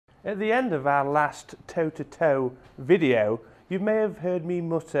At the end of our last toe-to-toe video, you may have heard me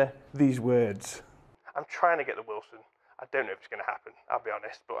mutter these words. I'm trying to get the Wilson. I don't know if it's going to happen, I'll be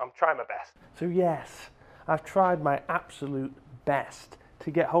honest, but I'm trying my best. So yes, I've tried my absolute best to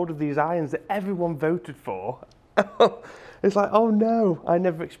get hold of these irons that everyone voted for. It's like, oh no, I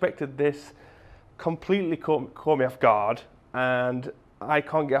never expected this. Completely caught me off guard, and I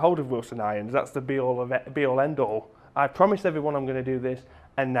can't get hold of Wilson irons. That's the be-all end all. I promised everyone I'm going to do this,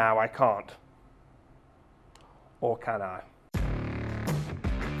 and now I can't. Or can I?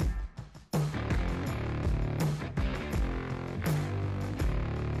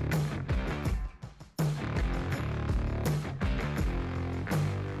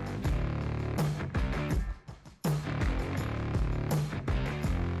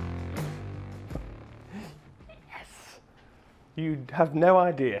 You have no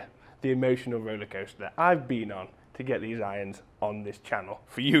idea the emotional roller coaster that I've been on to get these irons on this channel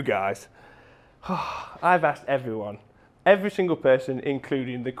for you guys. I've asked everyone, every single person,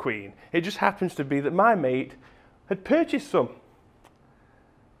 including the Queen. It just happens to be that my mate had purchased some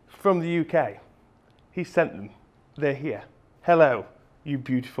from the UK. He sent them. They're here. Hello, you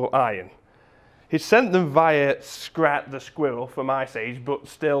beautiful iron. He sent them via Scrat the Squirrel from Ice Age, but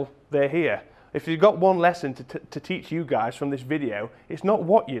still, they're here. If you've got one lesson to teach you guys from this video, it's not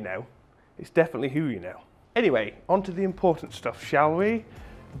what you know, it's definitely who you know. Anyway, on to the important stuff, shall we?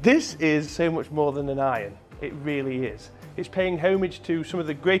 This is so much more than an iron. It really is. It's paying homage to some of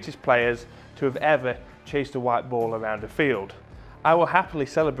the greatest players to have ever chased a white ball around a field. I will happily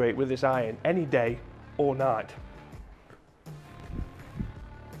celebrate with this iron any day or night.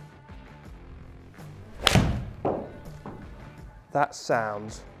 That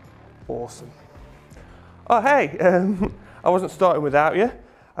sounds awesome. Oh hey, I wasn't starting without you.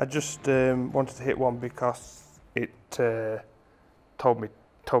 I just wanted to hit one because it told me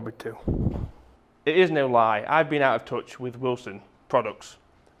to. It is no lie, I've been out of touch with Wilson products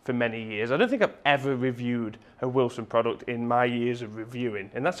for many years. I don't think I've ever reviewed a Wilson product in my years of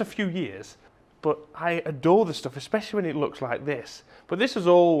reviewing, and that's a few years. But I adore the stuff, especially when it looks like this. But this is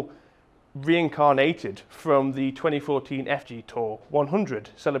all reincarnated from the 2014 FG Tour 100,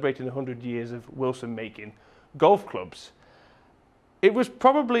 celebrating 100 years of Wilson making golf clubs. It was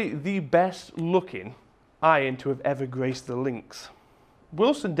probably the best looking iron to have ever graced the links.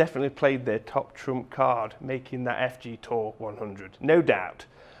 Wilson definitely played their top trump card making that FG Tour 100, no doubt.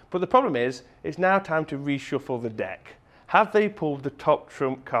 But the problem is, it's now time to reshuffle the deck. Have they pulled the top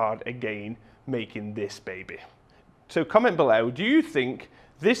trump card again, making this baby? So comment below, do you think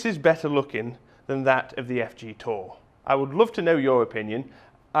this is better looking than that of the FG Tour? I would love to know your opinion.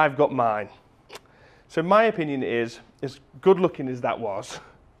 I've got mine. So my opinion is, as good looking as that was,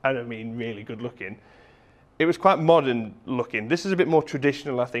 I don't mean really good looking, it was quite modern looking. This is a bit more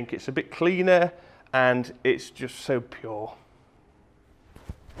traditional, I think. It's a bit cleaner and it's just so pure.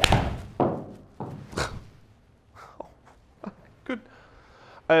 Good.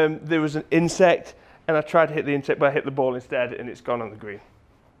 There was an insect and I tried to hit the insect, but I hit the ball instead and it's gone on the green.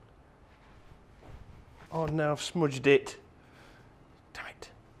 Oh no, I've smudged it. Damn it.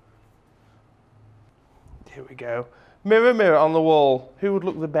 Here we go. Mirror, mirror on the wall, who would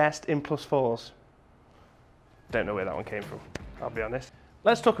look the best in +4s? Don't know where that one came from, I'll be honest.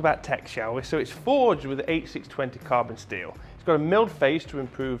 Let's talk about tech, shall we? So it's forged with 8620 carbon steel. It's got a milled face to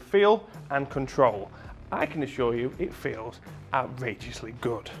improve feel and control. I can assure you it feels outrageously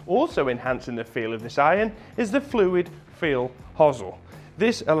good. Also enhancing the feel of this iron is the fluid feel hosel.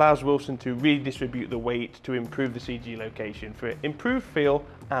 This allows Wilson to redistribute the weight to improve the CG location for improved feel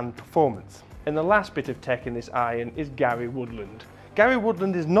and performance. And the last bit of tech in this iron is Gary Woodland. Gary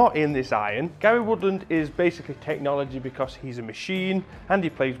Woodland is not in this iron. Gary Woodland is basically technology because he's a machine and he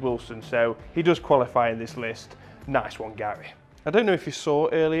plays Wilson, so he does qualify in this list. Nice one, Gary. I don't know if you saw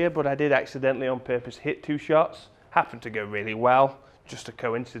earlier, but I did accidentally on purpose hit 2 shots. Happened to go really well. Just a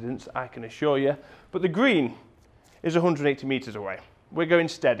coincidence, I can assure you. But the green is 180 meters away. We're going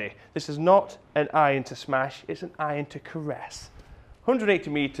steady. This is not an iron to smash, it's an iron to caress. 180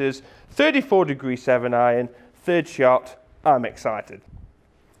 meters, 34°7 iron, 3rd shot. I'm excited.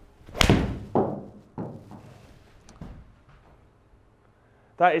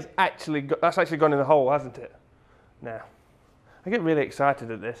 That's actually gone in the hole, hasn't it? Now, I get really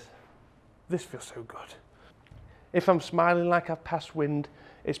excited at this. This feels so good. If I'm smiling like I've passed wind,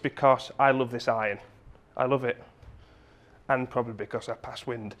 it's because I love this iron. I love it. And probably because I passed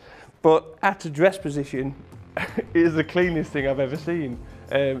wind. But at address position, it is the cleanest thing I've ever seen.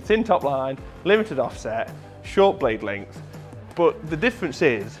 Thin top line, limited offset, short blade length. But the difference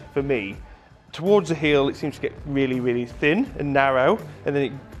is, for me, towards the heel it seems to get really, really thin and narrow, and then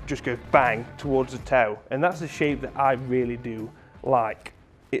it just goes bang towards the toe. And that's a shape that I really do like.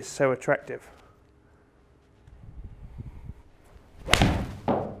 It's so attractive.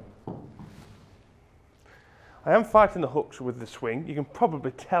 I am fighting the hooks with the swing, you can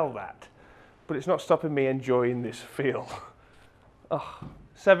probably tell that, but it's not stopping me enjoying this feel. Oh,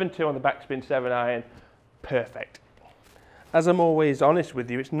 7-2 on the backspin 7-iron, perfect. As I'm always honest with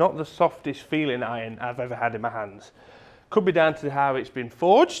you, it's not the softest feeling iron I've ever had in my hands. Could be down to how it's been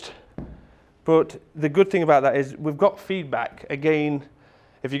forged, but the good thing about that is we've got feedback. Again,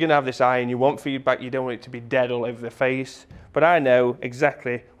 if you're going to have this iron, you want feedback, you don't want it to be dead all over the face, but I know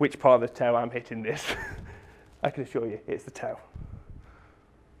exactly which part of the toe I'm hitting this. I can assure you, it's the toe.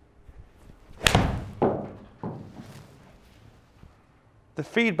 The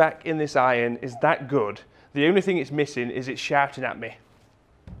feedback in this iron is that good. The only thing it's missing is it's shouting at me.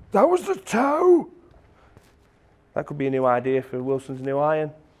 That was the toe! That could be a new idea for Wilson's new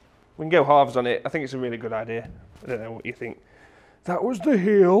iron. We can go halves on it. I think it's a really good idea. I don't know what you think. That was the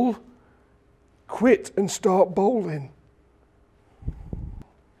heel. Quit and start bowling.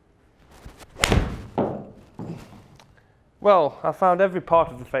 Well, I found every part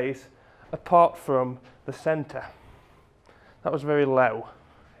of the face apart from the centre. That was very low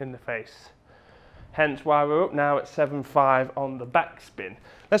in the face. Hence why we're up now at 7.5 on the backspin.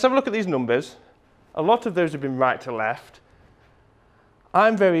 Let's have a look at these numbers. A lot of those have been right to left.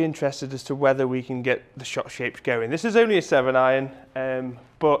 I'm very interested as to whether we can get the shot shapes going. This is only a 7-iron,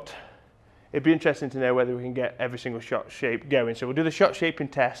 but it'd be interesting to know whether we can get every single shot shape going. So we'll do the shot shaping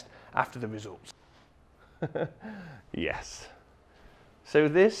test after the results. Yes. So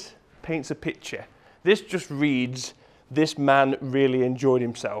this paints a picture. This just reads, this man really enjoyed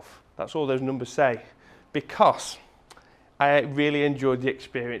himself. That's all those numbers say. Because I really enjoyed the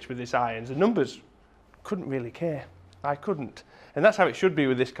experience with this iron. The numbers couldn't really care. I couldn't. And that's how it should be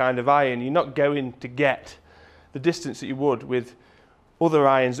with this kind of iron. You're not going to get the distance that you would with other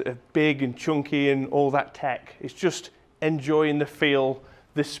irons that are big and chunky and all that tech. It's just enjoying the feel,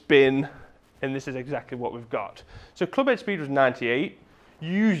 the spin, and this is exactly what we've got. So club head speed was 98.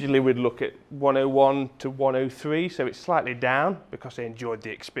 Usually we'd look at 101 to 103, so it's slightly down because I enjoyed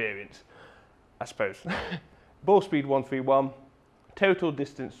the experience, I suppose. Ball speed 131, total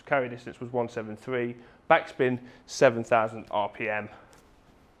distance, carry distance was 173, backspin 7,000 RPM.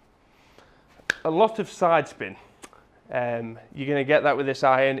 A lot of side spin. You're going to get that with this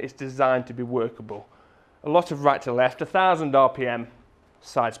iron. It's designed to be workable. A lot of right to left, 1,000 RPM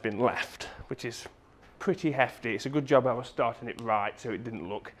side spin left, which is pretty hefty. It's a good job I was starting it right so it didn't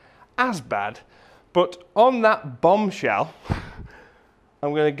look as bad. But on that bombshell,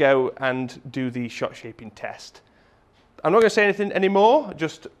 I'm going to go and do the shot shaping test. I'm not going to say anything anymore,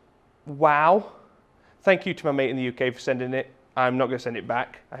 just wow. Thank you to my mate in the UK for sending it. I'm not going to send it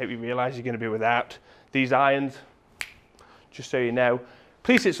back. I hope you realise you're going to be without these irons, just so you know.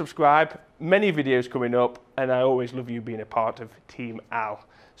 Please hit subscribe, many videos coming up, and I always love you being a part of Team Al.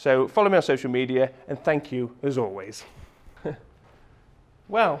 So follow me on social media, and thank you as always.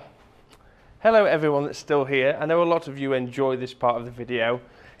 Well, hello everyone that's still here. I know a lot of you enjoy this part of the video.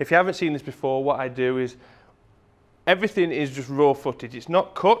 If you haven't seen this before, what I do is, everything is just raw footage. It's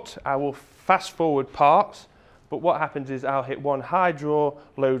not cut, I will fast forward parts, but what happens is I'll hit one high draw,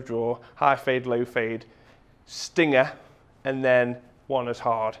 high fade, low fade, stinger, and then one as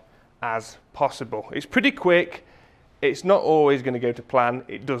hard as possible. It's pretty quick. It's not always going to go to plan.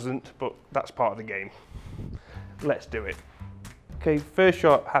 It doesn't, but that's part of the game. Let's do it. Okay, first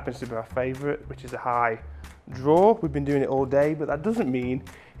shot happens to be my favourite, which is a high draw. We've been doing it all day, but that doesn't mean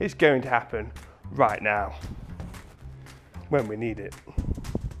it's going to happen right now when we need it.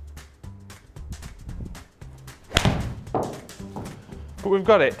 But we've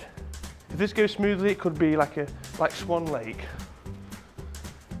got it. If this goes smoothly, it could be like Swan Lake.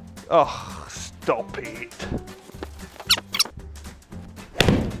 Oh, stop it.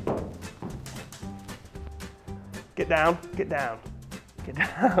 Get down, get down, get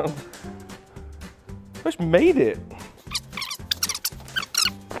down. I just made it.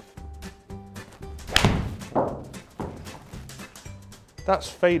 That's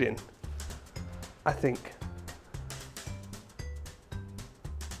fading, I think.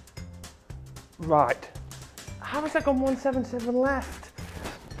 Right. How has that gone 177 left?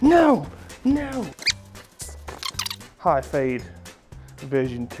 No, no. High fade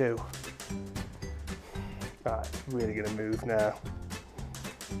version 2. Right, really gonna move now.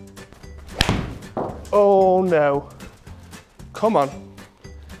 Oh no. Come on.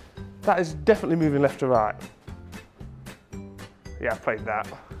 That is definitely moving left to right. Yeah, I played that.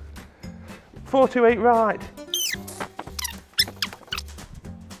 428 right.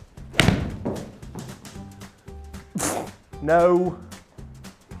 No.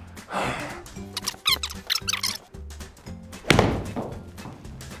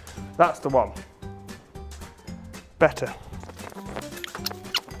 That's the one. Better.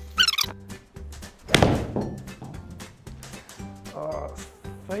 Oh, it's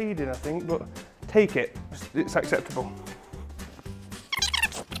fading, I think, but take it. It's acceptable.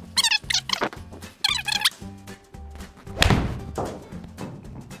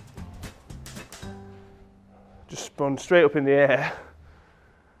 Just spun straight up in the air.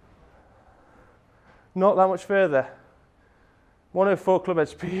 Not that much further. 104 club head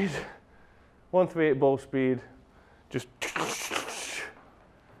speed, 138 ball speed, just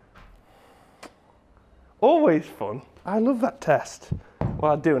always fun. I love that test.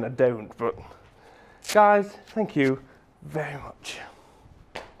 Well, I do and I don't, but guys, thank you very much.